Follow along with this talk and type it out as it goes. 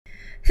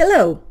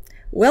Hello,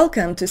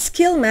 welcome to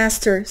Skill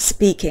Master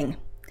Speaking.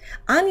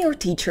 I'm your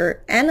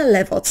teacher, Anna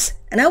Levots,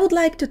 and I would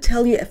like to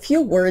tell you a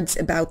few words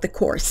about the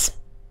course.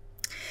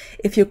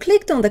 If you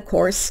clicked on the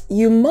course,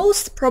 you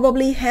most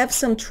probably have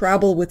some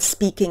trouble with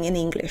speaking in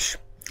English.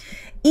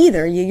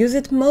 Either you use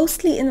it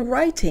mostly in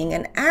writing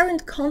and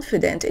aren't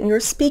confident in your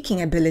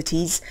speaking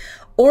abilities,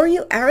 or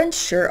you aren't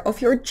sure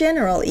of your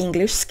general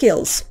English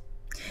skills.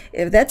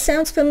 If that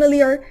sounds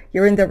familiar,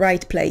 you're in the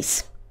right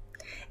place.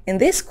 In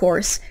this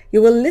course,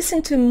 you will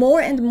listen to more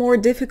and more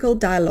difficult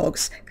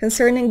dialogues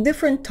concerning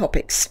different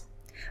topics.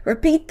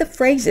 Repeat the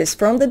phrases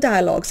from the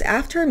dialogues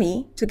after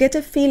me to get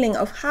a feeling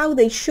of how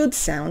they should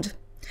sound.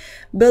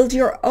 Build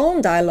your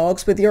own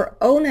dialogues with your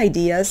own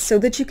ideas so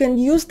that you can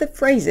use the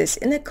phrases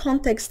in a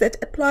context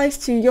that applies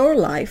to your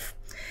life,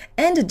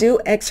 and do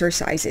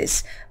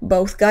exercises,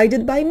 both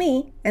guided by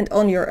me and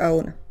on your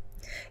own.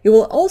 You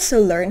will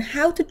also learn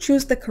how to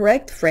choose the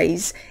correct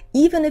phrase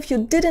even if you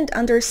didn't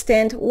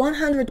understand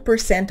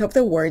 100% of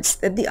the words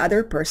that the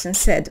other person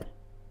said.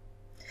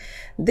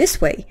 This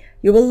way,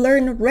 you will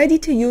learn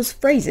ready-to-use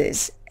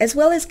phrases as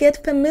well as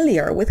get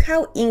familiar with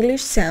how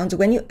English sounds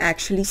when you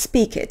actually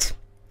speak it.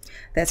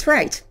 That's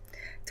right.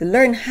 To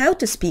learn how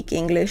to speak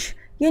English,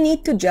 you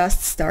need to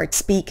just start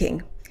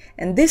speaking.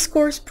 And this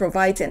course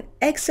provides an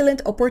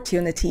excellent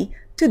opportunity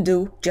to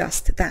do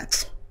just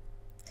that.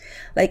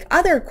 Like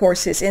other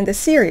courses in the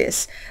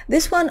series,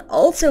 this one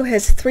also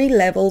has 3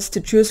 levels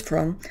to choose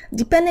from,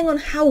 depending on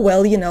how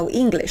well you know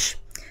English,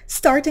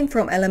 starting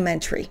from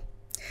elementary.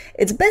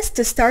 It's best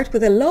to start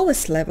with the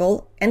lowest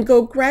level and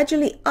go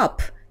gradually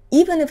up,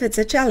 even if it's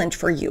a challenge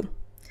for you.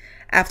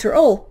 After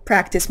all,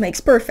 practice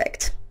makes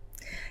perfect.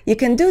 You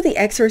can do the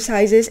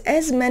exercises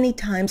as many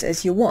times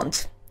as you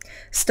want.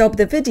 Stop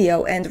the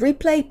video and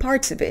replay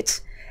parts of it,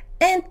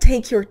 and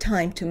take your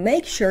time to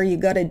make sure you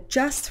got it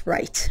just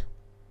right.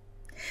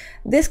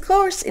 This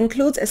course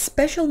includes a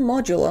special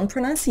module on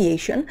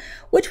pronunciation,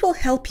 which will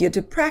help you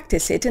to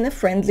practice it in a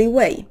friendly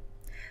way.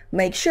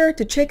 Make sure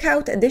to check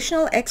out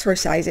additional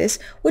exercises,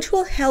 which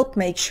will help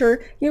make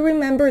sure you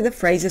remember the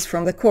phrases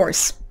from the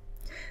course.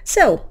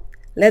 So,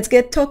 let's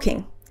get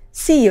talking.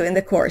 See you in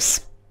the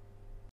course.